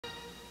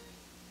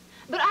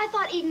But I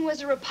thought Eden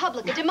was a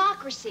republic, a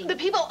democracy. The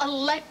people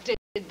elected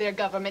their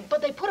government,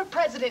 but they put a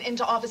president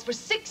into office for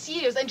 6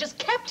 years and just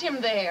kept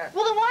him there.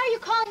 Well, then why are you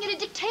calling it a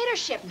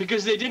dictatorship?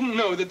 Because they didn't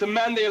know that the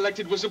man they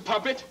elected was a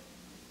puppet.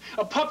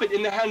 A puppet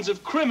in the hands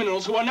of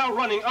criminals who are now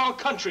running our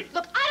country.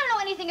 Look, I don't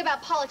know anything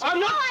about politics.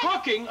 I'm not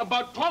talking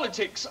about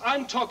politics.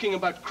 I'm talking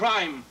about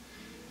crime.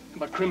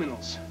 About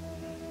criminals.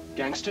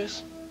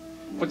 Gangsters.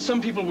 What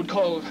some people would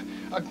call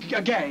a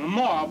gang, a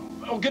mob,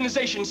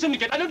 organization,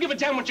 syndicate. I don't give a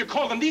damn what you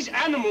call them. These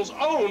animals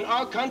own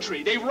our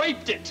country. They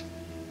raped it.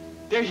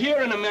 They're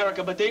here in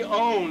America, but they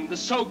own the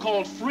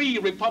so-called free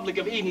Republic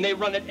of Eden. They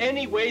run it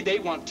any way they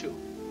want to.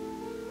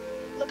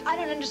 Look, I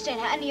don't understand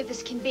how any of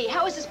this can be.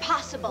 How is this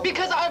possible?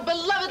 Because our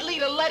beloved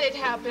leader let it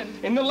happen.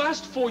 In the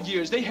last 4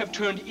 years, they have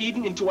turned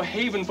Eden into a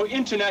haven for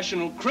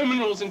international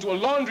criminals, into a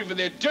laundry for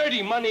their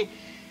dirty money.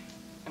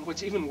 And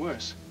what's even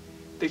worse,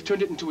 they've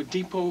turned it into a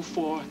depot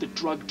for the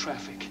drug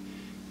traffic.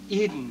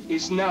 Eden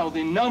is now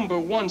the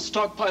 #1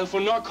 stockpile for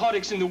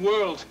narcotics in the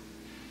world.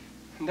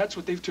 And that's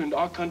what they've turned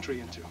our country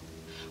into.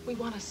 We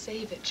want to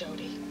save it,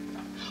 Jody.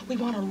 We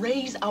want to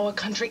raise our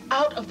country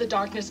out of the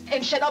darkness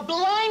and shed a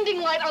blinding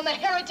light on the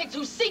heretics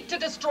who seek to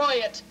destroy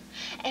it.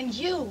 And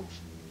you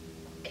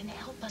can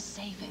help us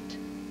save it.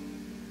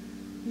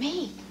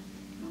 Me?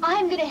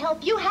 I'm going to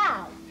help you.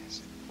 How?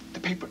 Yes. The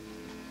paper.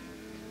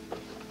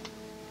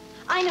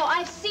 I know.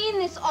 I've seen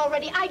this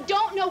already. I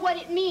don't know what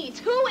it means.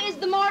 Who is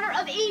the martyr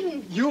of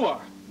Eden? You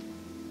are.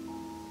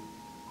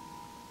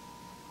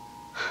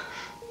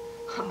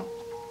 Oh,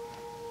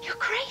 you're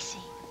crazy.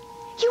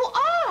 You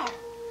are.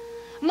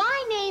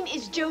 My name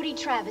is Jody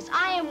Travis.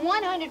 I am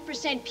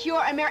 100%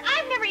 pure American.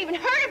 I've never even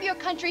heard of your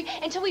country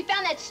until we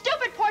found that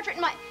stupid portrait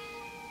in my...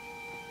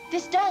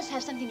 This does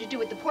have something to do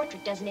with the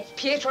portrait, doesn't it?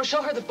 Pietro,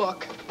 show her the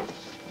book.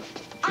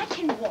 I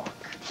can walk.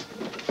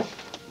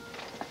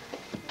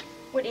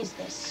 What is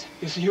this?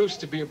 This used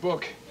to be a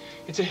book.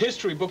 It's a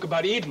history book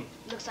about Eden.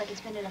 Looks like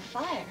it's been in a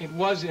fire. It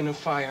was in a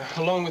fire,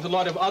 along with a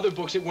lot of other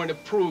books that weren't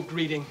approved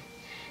reading.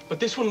 But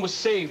this one was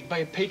saved by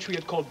a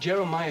patriot called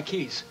Jeremiah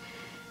Keyes.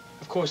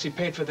 Of course, he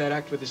paid for that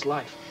act with his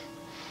life.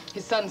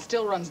 His son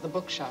still runs the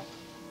bookshop.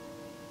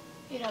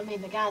 You don't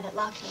mean the guy that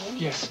locked me in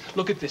here? Yes.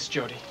 Look at this,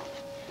 Jody.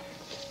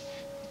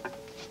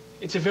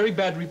 It's a very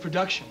bad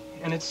reproduction,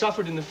 and it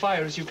suffered in the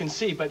fire, as you can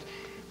see, but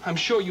I'm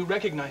sure you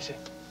recognize it.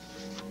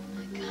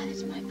 My God,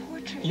 it's my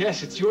portrait.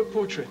 Yes, it's your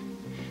portrait.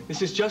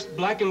 This is just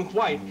black and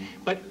white,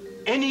 but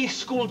any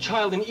school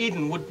child in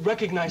Eden would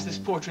recognize this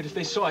portrait if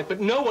they saw it, but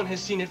no one has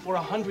seen it for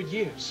 100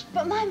 years.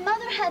 But my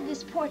mother had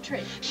this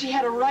portrait. She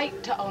had a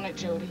right to own it,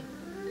 Jody.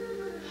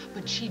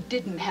 But she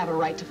didn't have a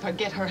right to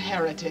forget her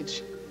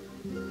heritage.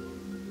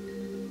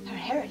 Her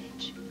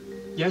heritage?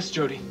 Yes,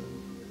 Jody.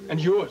 And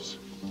yours.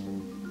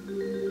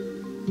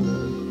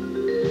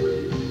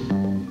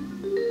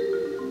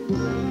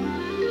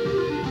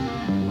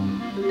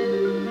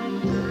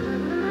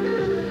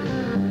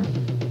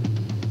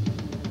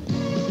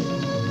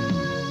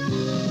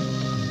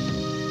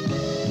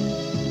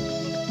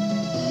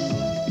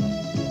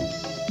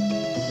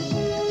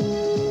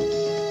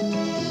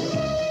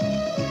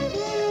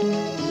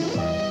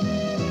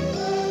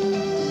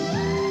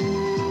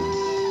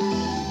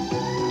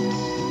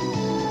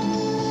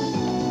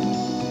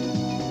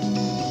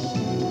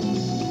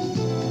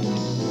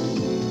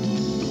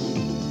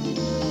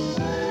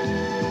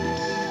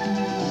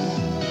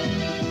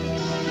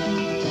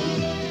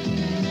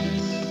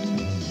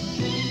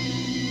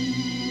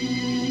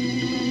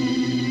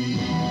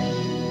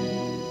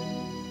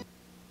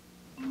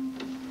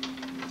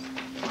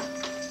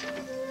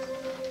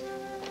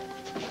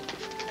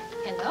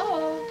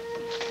 Hello?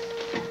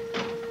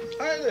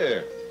 Hi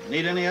there.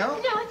 Need any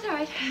help? No, it's all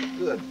right.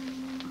 Good.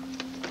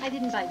 I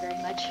didn't buy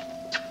very much.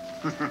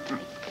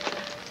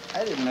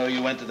 I didn't know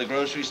you went to the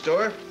grocery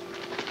store.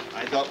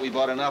 I thought we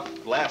bought enough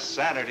last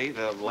Saturday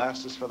to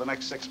last us for the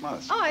next 6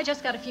 months. Oh, I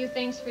just got a few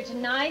things for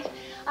tonight.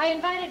 I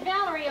invited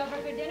Valerie over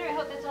for dinner. I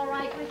hope that's all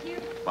right with you.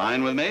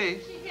 Fine with me.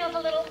 She feels a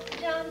little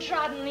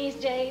downtrodden these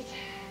days.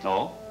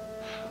 No?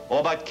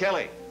 What about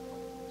Kelly?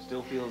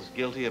 Still feels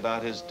guilty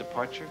about his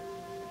departure?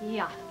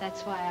 Yeah,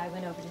 that's why I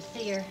went over to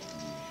see her.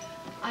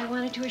 I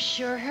wanted to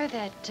assure her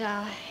that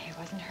it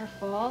wasn't her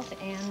fault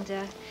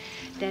and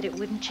that it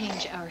wouldn't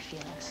change our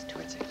feelings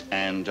towards her.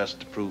 And just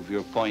to prove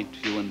your point,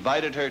 you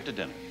invited her to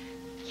dinner.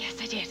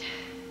 Yes, I did.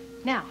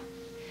 Now,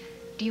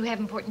 do you have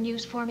important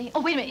news for me?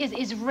 Oh, wait a minute.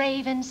 Is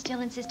Raven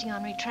still insisting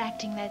on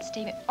retracting that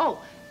statement? Oh,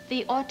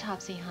 the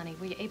autopsy, honey.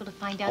 Were you able to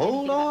find out Hold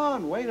anything about...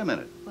 on. Wait a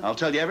minute. What? I'll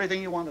tell you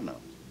everything you want to know.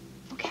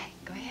 Okay,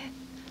 go ahead.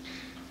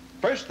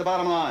 First, the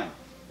bottom line.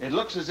 It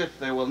looks as if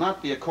there will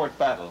not be a court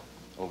battle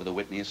over the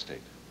Whitney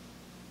estate.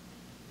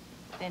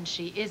 Then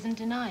she isn't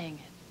denying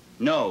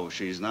it. No,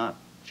 she's not.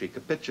 She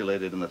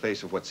capitulated in the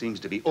face of what seems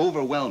to be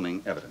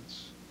overwhelming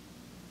evidence.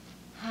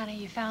 Honey,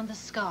 you found the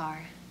scar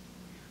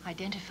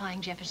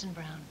identifying Jefferson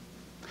Brown.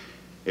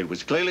 It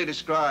was clearly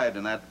described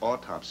in that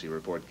autopsy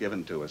report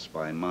given to us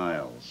by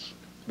Miles,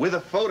 with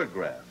a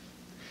photograph.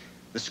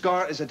 The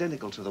scar is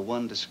identical to the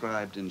one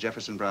described in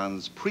Jefferson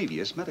Brown's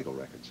previous medical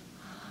records.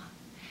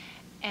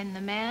 And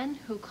the man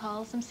who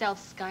calls himself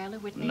Schuyler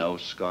Whitney? No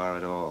scar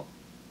at all.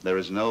 There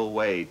is no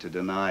way to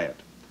deny it.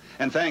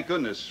 And thank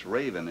goodness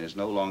Raven is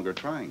no longer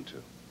trying to.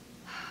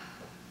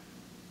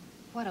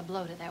 What a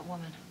blow to that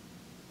woman.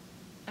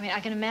 I mean, I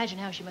can imagine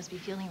how she must be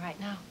feeling right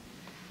now.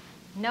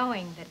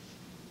 Knowing that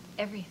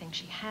everything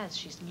she has,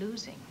 she's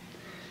losing.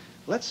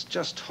 Let's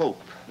just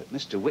hope that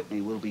Mr.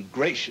 Whitney will be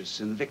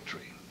gracious in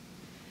victory.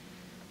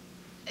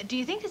 Do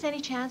you think there's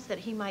any chance that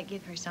he might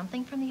give her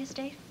something from the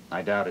estate?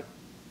 I doubt it.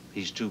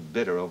 He's too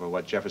bitter over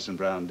what Jefferson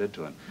Brown did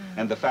to him.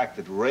 And the fact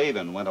that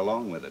Raven went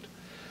along with it.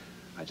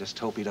 I just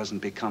hope he doesn't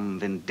become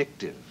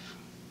vindictive.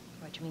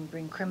 What, you mean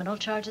bring criminal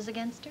charges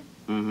against her?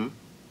 Mm-hmm.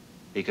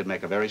 He could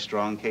make a very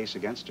strong case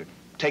against her.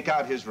 Take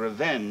out his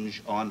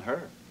revenge on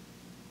her.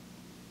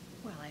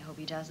 Well, I hope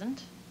he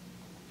doesn't.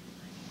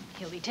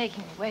 He'll be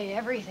taking away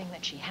everything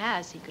that she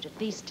has. He could at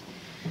least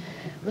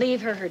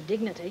leave her her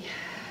dignity.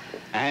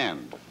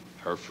 And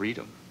her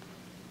freedom.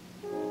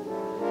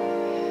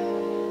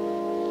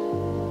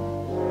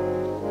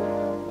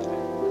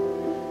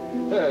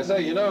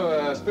 Say, you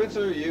know,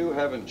 Spencer, you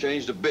haven't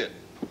changed a bit.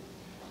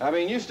 I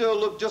mean, you still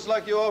look just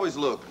like you always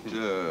look.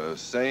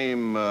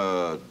 Same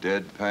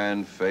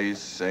deadpan face,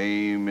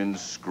 same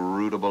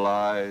inscrutable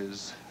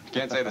eyes.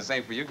 Can't say the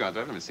same for you,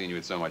 Gunther. I've never seen you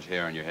with so much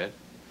hair on your head.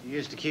 You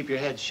used to keep your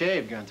head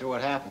shaved, Gunther.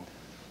 What happened?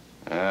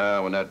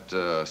 When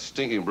that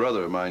stinking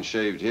brother of mine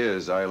shaved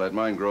his, I let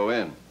mine grow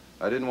in.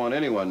 I didn't want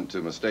anyone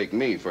to mistake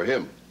me for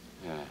him.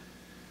 Yeah.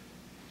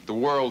 The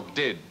world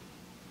did.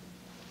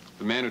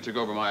 The man who took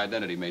over my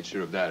identity made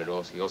sure of that.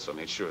 He also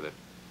made sure that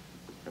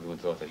everyone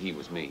thought that he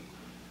was me.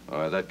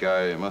 That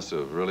guy must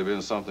have really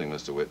been something,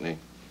 Mr. Whitney.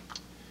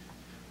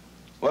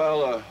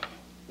 Well,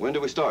 when do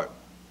we start?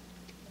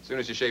 As soon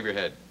as you shave your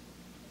head.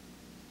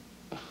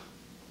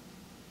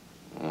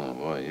 Oh,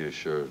 boy, you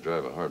sure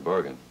drive a hard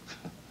bargain.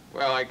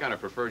 Well, I kind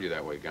of preferred you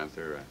that way,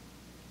 Gunther.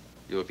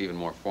 You look even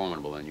more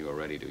formidable than you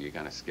already do. You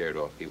kind of scared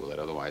off people that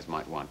otherwise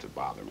might want to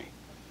bother me.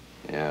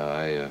 Yeah,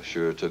 I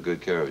sure took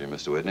good care of you,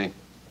 Mr. Whitney.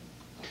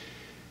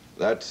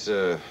 That's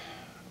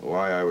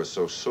why I was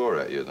so sore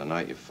at you the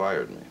night you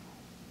fired me.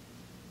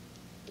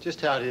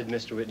 Just how did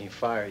Mr. Whitney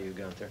fire you,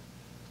 Gunther?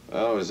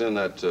 Well, I was in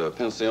that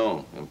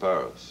pension in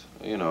Paris.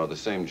 You know, the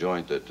same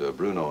joint that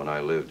Bruno and I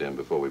lived in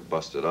before we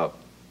busted up.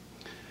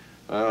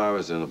 I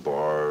was in a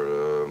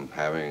bar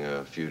having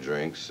a few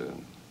drinks,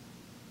 and,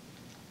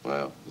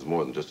 well, it was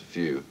more than just a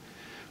few.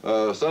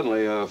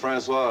 Suddenly,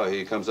 Francois,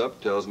 he comes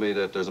up, tells me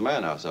that there's a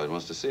man outside who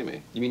wants to see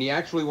me. You mean he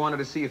actually wanted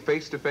to see you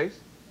face to face?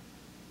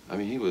 I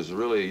mean, he was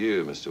really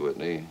you, Mr.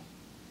 Whitney.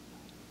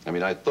 I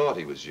mean, I thought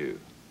he was you.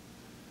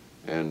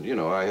 And, you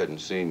know, I hadn't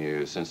seen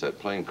you since that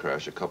plane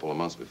crash a couple of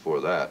months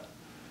before that.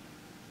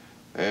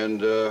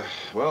 And,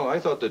 well, I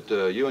thought that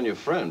you and your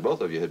friend,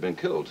 both of you, had been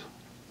killed.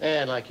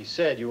 And like you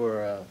said, you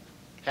were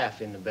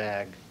half in the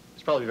bag.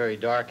 It's probably very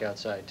dark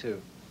outside,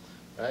 too,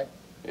 right?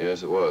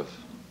 Yes, it was.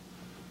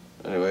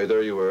 Anyway,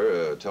 there you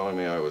were, telling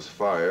me I was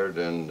fired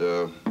and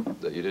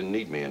that you didn't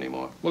need me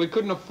anymore. Well, he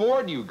couldn't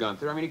afford you,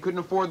 Gunther. I mean, he couldn't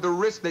afford the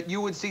risk that you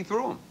would see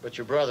through him. But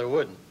your brother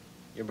wouldn't.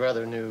 Your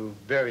brother knew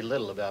very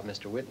little about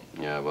Mr. Whitney.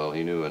 Yeah, well,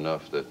 he knew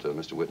enough that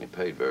Mr. Whitney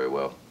paid very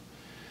well.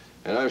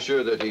 And I'm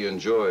sure that he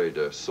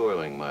enjoyed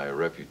soiling my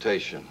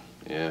reputation.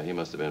 Yeah, he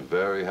must have been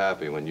very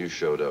happy when you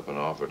showed up and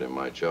offered him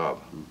my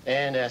job.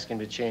 And asked him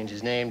to change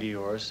his name to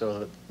yours so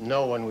that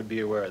no one would be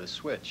aware of the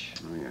switch.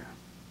 Oh, yeah.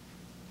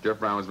 Jeff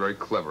Brown was very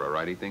clever, all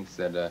right? He thinks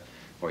that,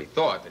 well, he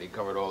thought that he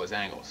covered all his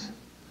angles.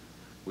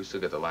 We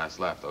still get the last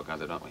laugh, though,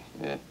 Gunther, don't we?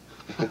 Yeah.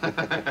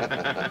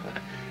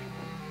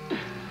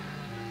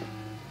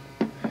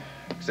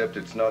 Except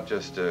it's not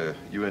just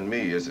you and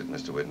me, is it,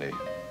 Mr. Whitney?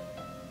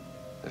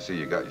 I see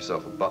you got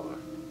yourself a butler.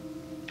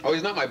 Oh,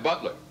 he's not my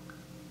butler,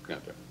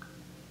 Gunther.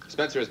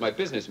 Spencer is my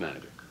business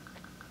manager.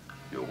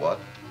 Your what?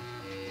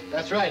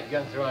 That's right,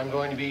 Gunther. I'm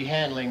going to be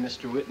handling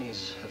Mr.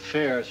 Whitney's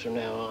affairs from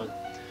now on.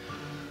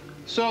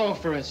 So,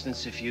 for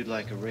instance, if you'd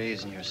like a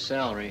raise in your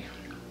salary,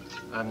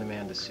 I'm the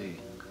man to see.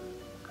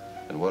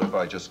 And what if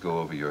I just go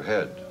over your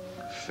head,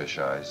 fish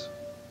eyes?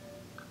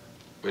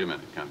 Wait a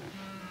minute, Gunther.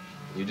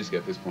 You just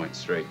get this point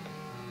straight.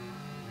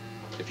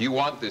 If you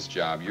want this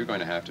job, you're going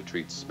to have to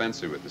treat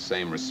Spencer with the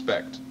same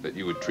respect that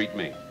you would treat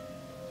me.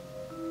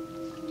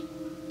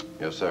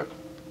 Yes, sir.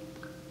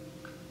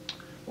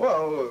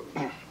 Well,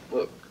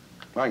 look,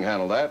 I can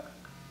handle that.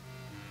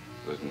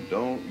 Listen,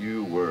 don't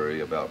you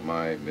worry about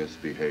my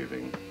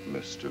misbehaving,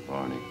 Mr.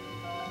 Varney.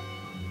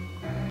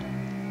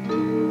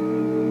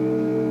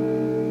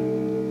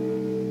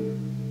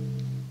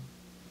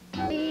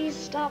 Please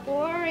stop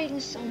worrying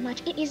so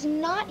much. It is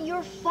not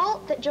your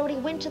fault that Jody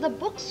went to the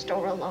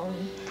bookstore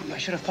alone. I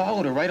should have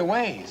followed her right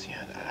away. See,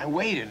 I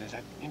waited. It's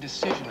that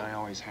indecision I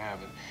always have.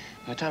 And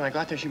by the time I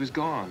got there, she was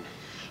gone.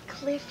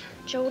 Cliff,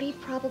 Jody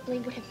probably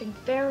would have been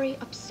very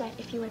upset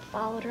if you had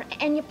followed her,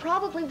 and you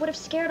probably would have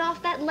scared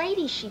off that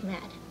lady she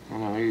met. Well,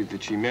 the lady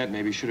that she met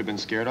maybe should have been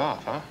scared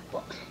off, huh?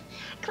 Well,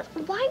 Cliff,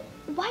 why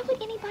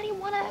would anybody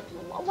want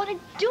to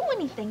do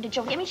anything to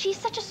Jody? I mean, she's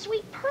such a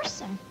sweet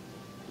person.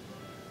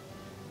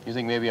 You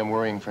think maybe I'm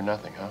worrying for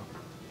nothing, huh?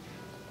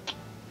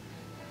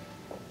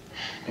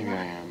 Maybe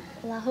I am.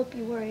 Well, I hope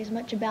you worry as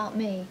much about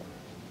me.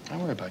 I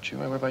worry about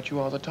you. I worry about you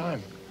all the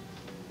time.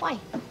 Why?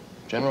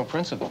 General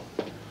principle.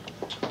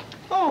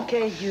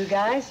 Okay, you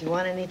guys, you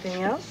want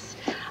anything else?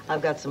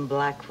 I've got some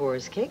Black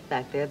Forest cake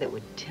back there that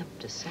would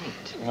tempt a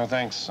saint. No,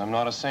 thanks. I'm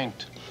not a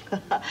saint.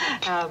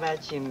 How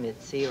about you,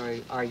 Mitzi, or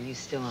are you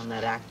still on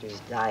that actor's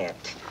diet?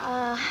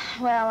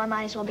 Well, I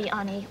might as well be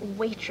on a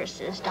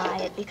waitress's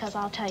diet because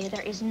I'll tell you,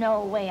 there is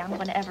no way I'm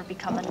going to ever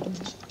become an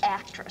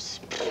actress.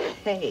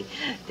 Hey,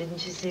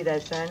 didn't you see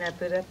that sign I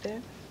put up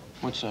there?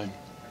 What sign?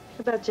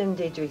 About Jim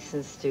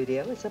Diedrichson's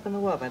studio. It's up on the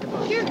wall by the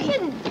bar. You're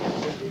kidding.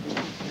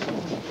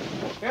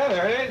 Yeah,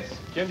 there it is.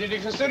 Jim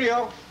Diedrichson's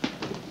studio.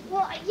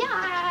 Well,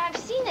 yeah, I've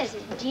seen this.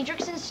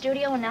 Diedrichson's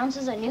studio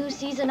announces a new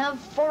season of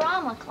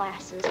Forama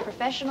classes,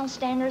 professional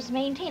standards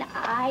maintained.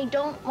 I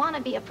don't want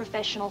to be a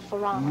professional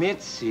Forama.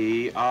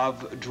 Mitzi,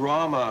 of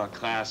drama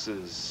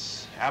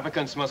classes.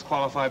 Applicants must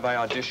qualify by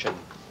audition.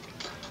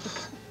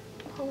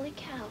 Holy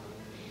cow.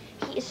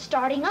 He is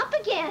starting up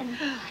again.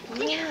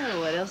 Yeah,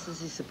 what else is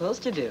he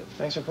supposed to do?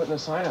 Thanks for putting the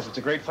sign up. It's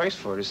a great place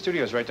for it. His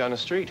studio's right down the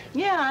street.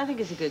 Yeah, I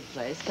think it's a good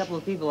place. A couple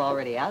of people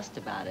already asked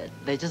about it.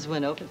 They just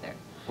went over there.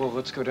 Well,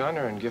 let's go down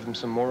there and give him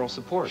some moral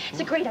support.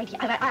 It's a great idea.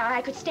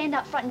 I could stand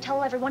out front and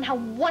tell everyone how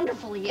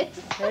wonderful he is.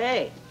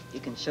 Hey, you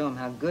can show him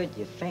how good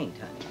you faint,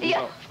 honey.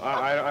 Yeah. Oh,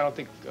 I don't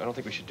think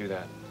we should do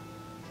that.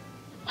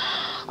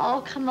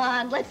 Oh, come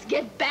on. Let's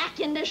get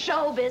back into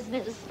show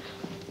business.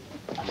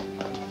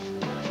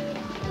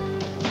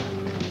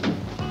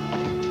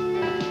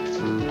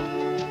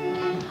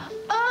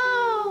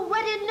 Oh,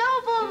 what a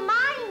noble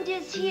mind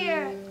is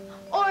here,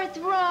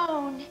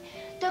 o'erthrown.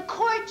 The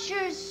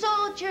courtiers,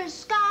 soldiers,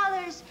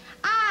 scholars,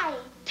 eye,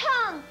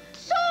 tongue,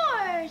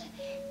 sword,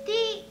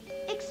 the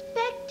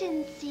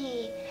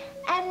expectancy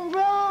and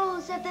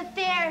rose of the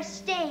fair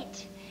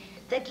state,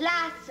 the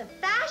glass of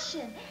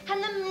fashion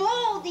and the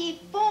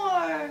moldy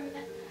form.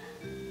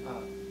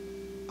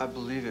 I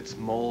believe it's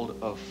mold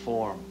of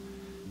form,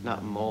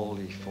 not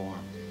moldy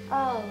form.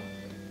 Oh.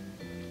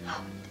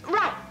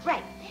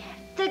 Right.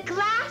 The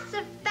glass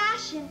of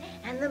fashion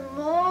and the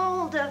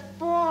mold of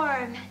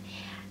form.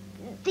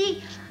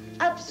 The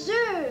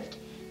observed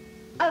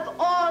of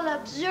all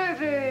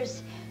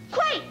observers,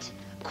 quite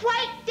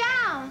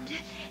down,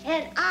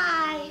 and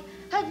I,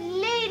 a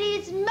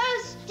lady's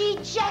most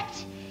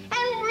deject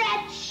and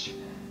wretch.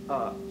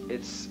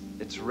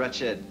 It's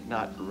wretched,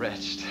 not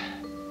wretched.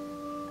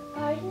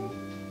 Pardon?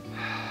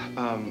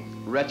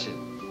 Wretched.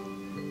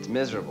 It's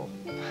miserable.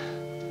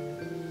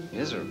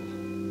 Miserable.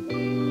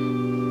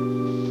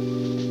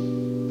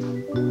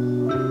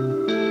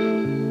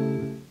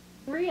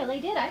 Really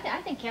did.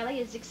 I think Kelly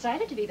is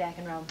excited to be back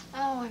in Rome.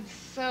 Oh, I'm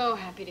so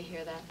happy to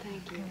hear that.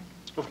 Thank you.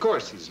 Of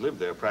course, he's lived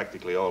there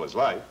practically all his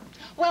life.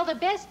 Well, the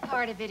best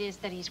part of it is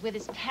that he's with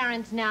his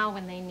parents now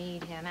when they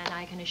need him, and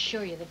I can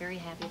assure you they're very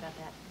happy about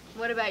that.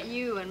 What about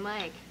you and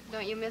Mike?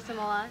 Don't you miss him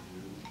a lot?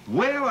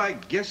 Well, I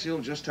guess he'll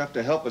just have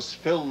to help us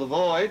fill the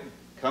void.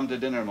 Come to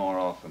dinner more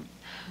often.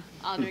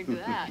 I'll drink to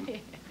that.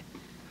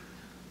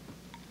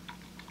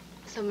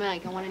 So,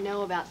 Mike, I want to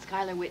know about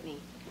Skylar Whitney.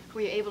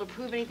 Were you able to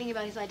prove anything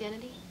about his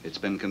identity? It's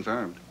been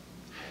confirmed.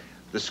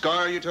 The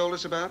scar you told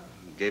us about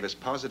gave us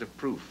positive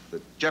proof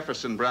that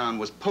Jefferson Brown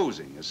was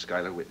posing as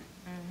Skylar Whitney.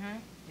 Mm-hmm.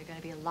 There are going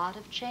to be a lot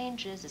of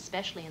changes,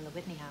 especially in the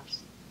Whitney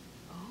house.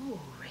 Oh,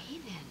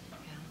 Raven.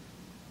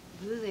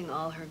 Yeah. Losing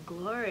all her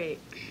glory.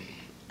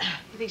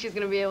 You think she's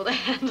going to be able to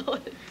handle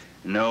it?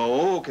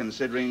 No,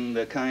 considering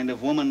the kind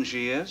of woman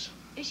she is.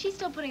 Is she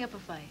still putting up a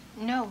fight?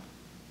 No,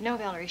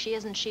 Valerie, she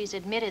isn't. She's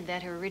admitted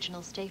that her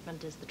original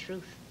statement is the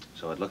truth.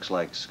 So it looks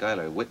like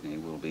Skylar Whitney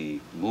will be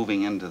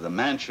moving into the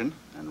mansion,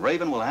 and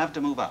Raven will have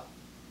to move out.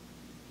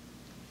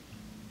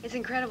 It's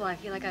incredible. I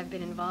feel like I've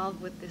been involved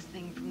with this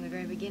thing from the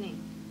very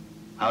beginning.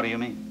 How do you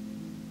mean?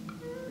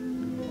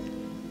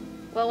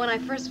 Well, when I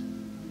first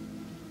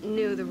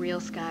knew the real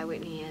Sky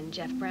Whitney and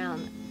Jeff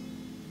Brown,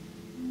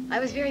 I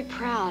was very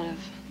proud of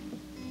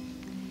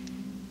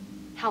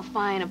how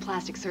fine a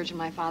plastic surgeon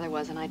my father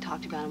was, and I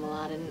talked about him a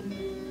lot,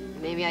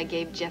 and maybe I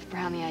gave Jeff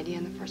Brown the idea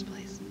in the first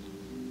place.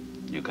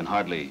 You can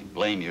hardly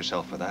blame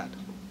yourself for that.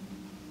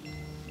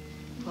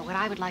 Well, what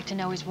I would like to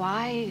know is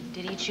why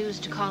did he choose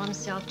to call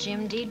himself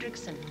Jim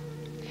Diedrichson?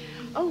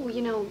 Oh,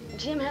 you know,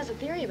 Jim has a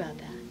theory about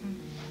that.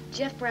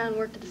 Jeff Brown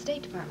worked at the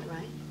State Department,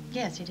 right?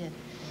 Yes, he did.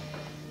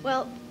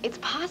 Well, it's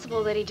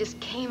possible that he just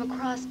came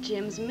across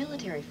Jim's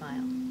military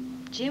file.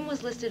 Jim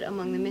was listed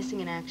among the missing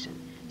in action,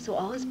 so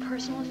all his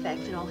personal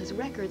effects and all his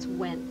records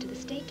went to the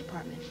State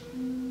Department.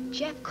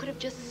 Jeff could have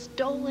just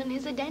stolen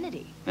his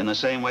identity. In the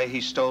same way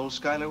he stole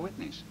Skylar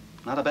Whitney's.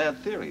 Not a bad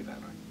theory,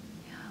 Valerie.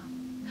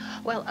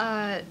 Well,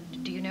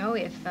 do you know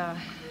if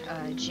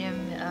Jim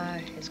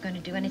is going to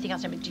do anything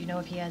else? I mean, do you know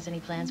if he has any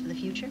plans for the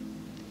future?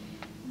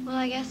 Well,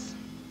 I guess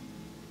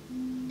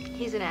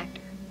he's an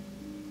actor.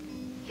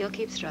 He'll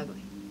keep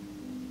struggling.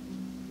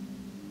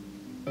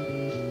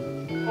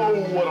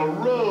 Oh, what a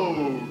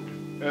rogue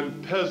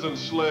and peasant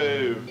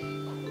slave.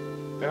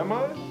 Am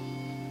I?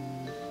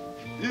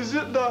 Is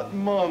it not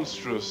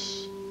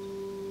monstrous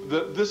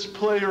that this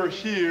player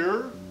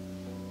here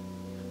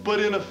but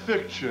in a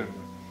fiction,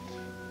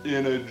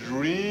 in a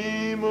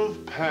dream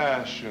of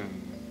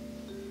passion,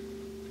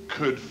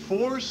 could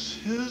force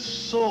his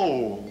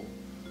soul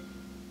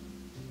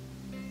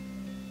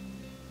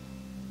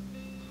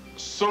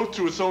so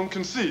to its own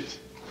conceit.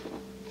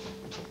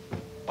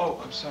 Oh,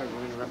 I'm sorry,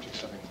 we're interrupting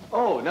something.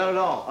 Oh, not at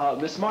all.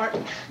 Miss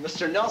Martin,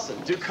 Mr. Nelson,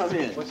 do come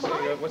in. What's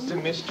the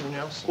Mr.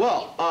 Nelson?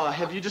 Well,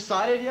 have you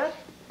decided yet?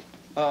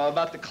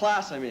 About the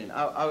class, I mean.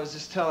 I was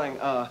just telling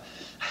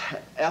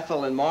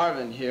Ethel and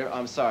Marvin here,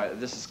 I'm sorry,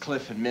 this is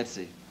Cliff and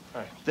Mitzi,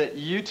 Hi. that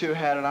you two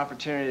had an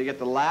opportunity to get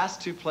the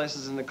last 2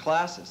 places in the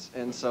classes,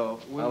 and so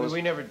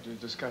We never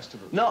discussed it.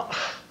 No,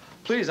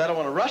 please, I don't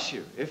want to rush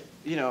you. If,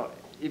 you know,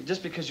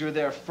 just because you were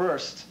there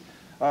first,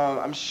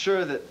 I'm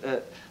sure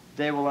that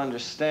they will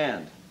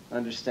understand.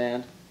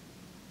 Understand?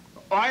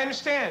 Oh, I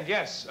understand,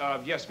 yes.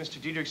 Yes, Mr.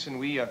 Diedrichson,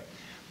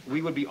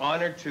 we would be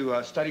honored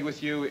to study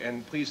with you,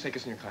 and please take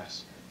us in your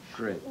class.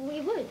 Great.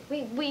 We would.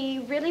 We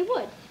really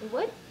would. We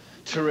would.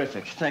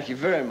 Terrific. Thank you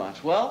very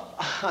much. Well,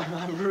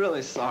 I'm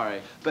really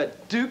sorry,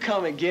 but do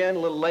come again a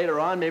little later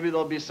on. Maybe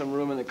there'll be some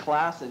room in the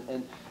class,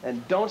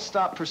 and don't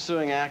stop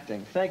pursuing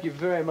acting. Thank you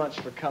very much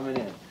for coming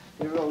in.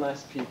 You're real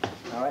nice people.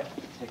 All right?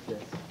 Take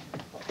this.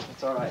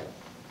 It's all right.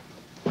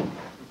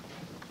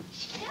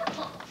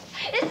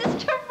 This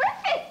is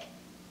terrific.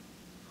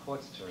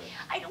 What's terrific?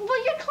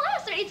 Well, your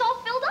class, it's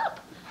all filled up.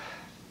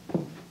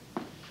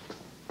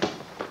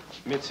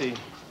 Mitzi,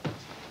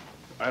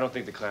 I don't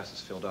think the class is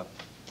filled up.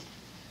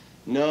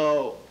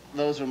 No,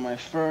 those are my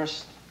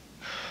first,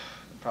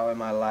 probably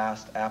my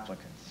last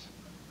applicants.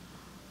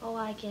 Oh,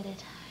 I get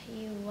it.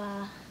 You,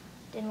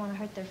 didn't want to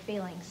hurt their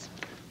feelings.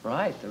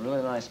 Right, they're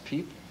really nice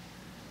people.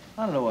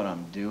 I don't know what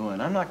I'm doing.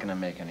 I'm not gonna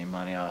make any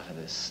money off of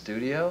this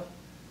studio.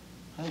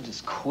 I'll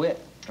just quit,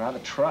 drive a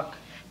truck.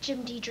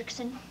 Jim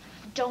Diedrichson,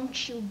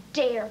 don't you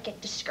dare get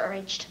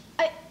discouraged.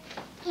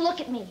 Look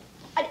at me.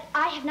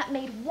 I have not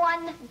made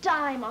 1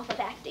 dime off of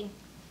acting.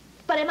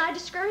 But am I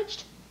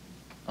discouraged?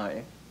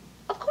 Aye.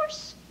 Of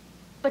course.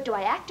 But do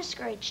I act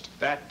discouraged?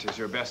 That is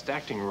your best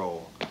acting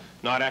role,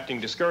 not acting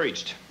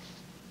discouraged.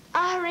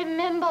 I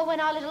remember when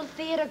our little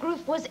theater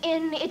group was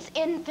in its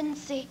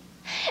infancy,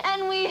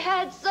 and we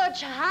had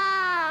such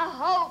high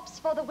hopes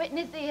for the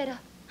Whitney Theater.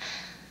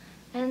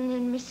 And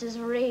then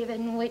Mrs.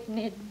 Raven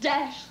Whitney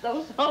dashed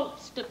those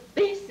hopes to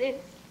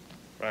pieces.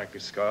 Frankly,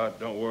 Scott,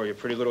 don't worry your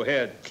pretty little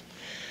head.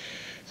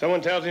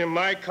 Someone tells me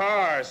my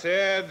car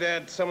said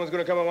that someone's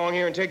going to come along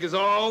here and take us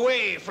all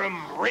away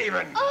from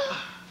Raven.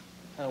 Oh.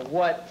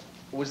 What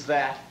was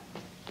that?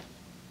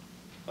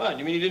 What,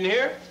 you mean you didn't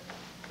hear?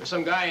 There's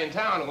some guy in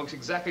town who looks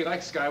exactly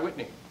like Sky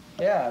Whitney.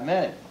 Yeah, I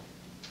met him.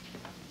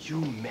 You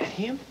met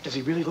him? Does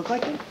he really look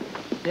like him?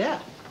 Yeah.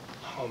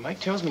 Oh, Mike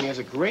tells me he has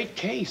a great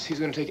case. He's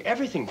going to take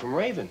everything from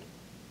Raven.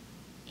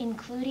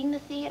 Including the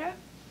theater?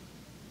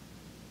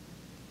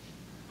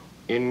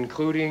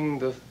 Including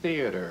the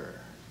theater.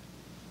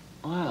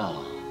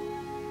 Wow.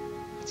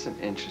 That's an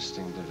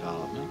interesting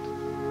development.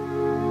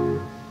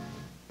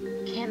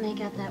 Can't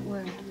make out that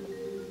word.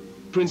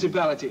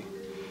 Principality.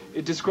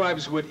 It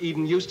describes what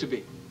Eden used to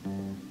be.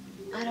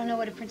 I don't know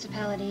what a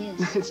principality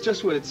is. It's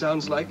just what it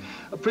sounds like.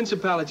 A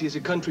principality is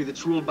a country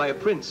that's ruled by a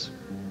prince.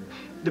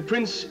 The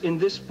prince in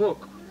this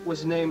book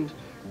was named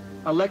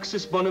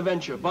Alexis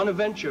Bonaventure.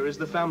 Bonaventure is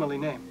the family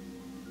name.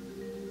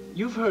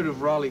 You've heard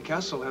of Raleigh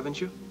Castle,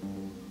 haven't you?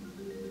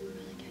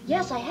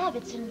 Yes, I have.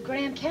 It's in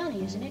Graham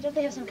County, isn't it? Don't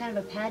they have some kind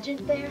of a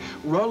pageant there?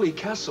 Raleigh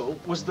Castle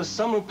was the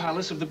summer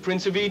palace of the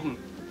Prince of Eden.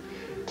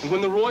 And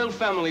when the royal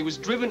family was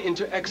driven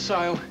into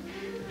exile,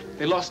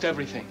 they lost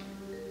everything.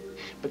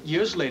 But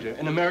years later,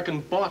 an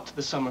American bought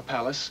the summer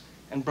palace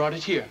and brought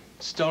it here,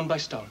 stone by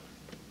stone.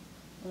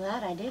 Well,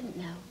 that I didn't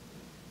know.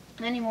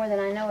 Any more than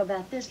I know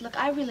about this. Look,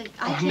 I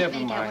can't never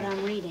make out mind. what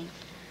I'm reading.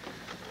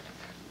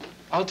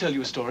 I'll tell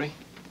you a story.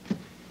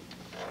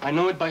 I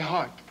know it by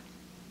heart,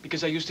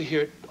 because I used to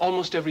hear it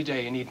almost every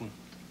day in Eden.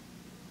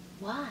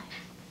 Why?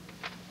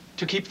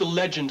 To keep the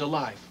legend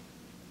alive.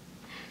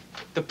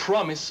 The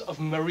promise of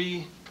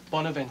Marie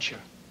Bonaventure.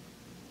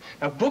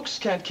 Now, books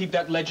can't keep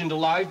that legend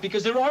alive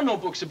because there are no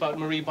books about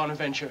Marie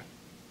Bonaventure.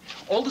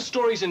 All the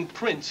stories in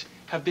print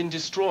have been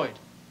destroyed.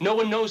 No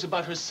one knows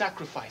about her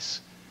sacrifice.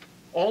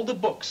 All the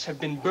books have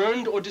been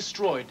burned or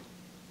destroyed,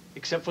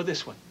 except for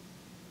this one.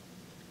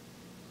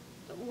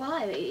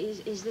 Why?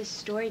 Is this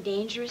story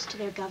dangerous to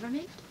their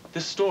government?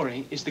 This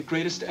story is the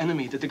greatest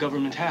enemy that the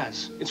government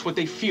has. It's what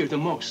they fear the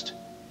most.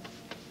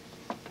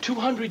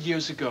 200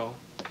 years ago,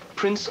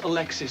 Prince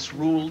Alexis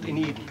ruled in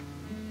Eden,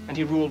 and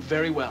he ruled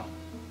very well.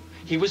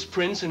 He was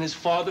prince, and his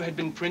father had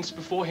been prince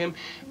before him,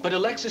 but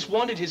Alexis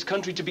wanted his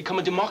country to become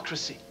a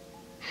democracy.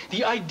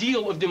 The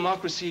ideal of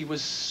democracy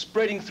was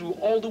spreading through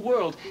all the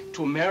world,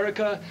 to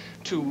America,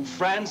 to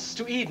France,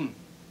 to Eden.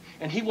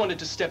 And he wanted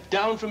to step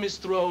down from his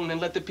throne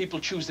and let the people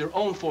choose their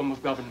own form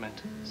of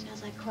government.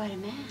 Sounds like quite a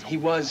man.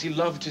 He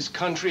loved his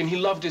country, and he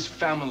loved his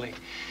family.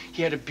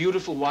 He had a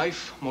beautiful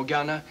wife,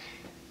 Morgana,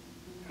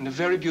 and a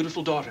very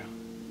beautiful daughter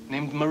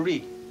named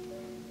Marie.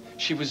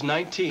 She was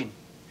 19,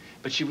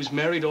 But she was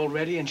married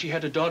already, and she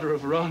had a daughter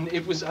of her own.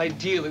 It was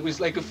ideal. It was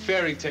like a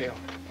fairy tale.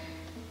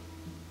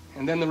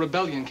 And then the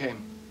rebellion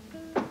came.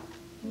 You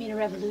mean a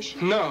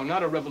revolution? No,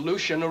 not a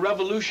revolution. A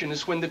revolution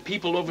is when the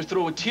people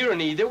overthrow a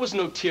tyranny. There was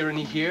no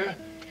tyranny here.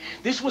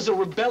 This was a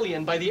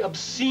rebellion by the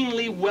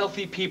obscenely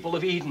wealthy people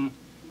of Eden.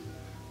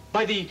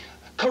 By the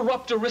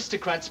corrupt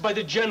aristocrats, by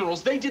the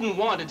generals. They didn't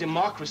want a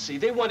democracy.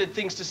 They wanted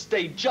things to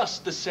stay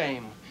just the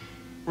same.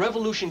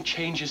 Revolution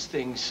changes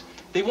things.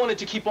 They wanted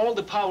to keep all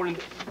the power in...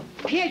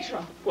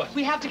 Pietro. What?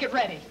 We have to get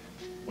ready.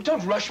 Well,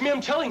 don't rush me.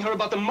 I'm telling her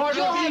about the martyr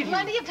You'll of have Eden.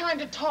 plenty of time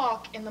to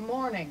talk in the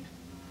morning.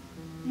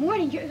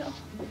 Morning?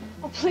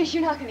 Oh, please,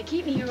 you're not going to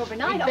keep me here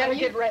overnight, You are better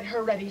you? get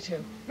her ready,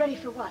 too. Ready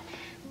for what?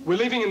 We're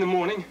leaving in the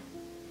morning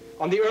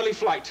on the early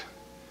flight.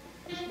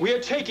 We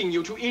are taking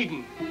you to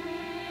Eden.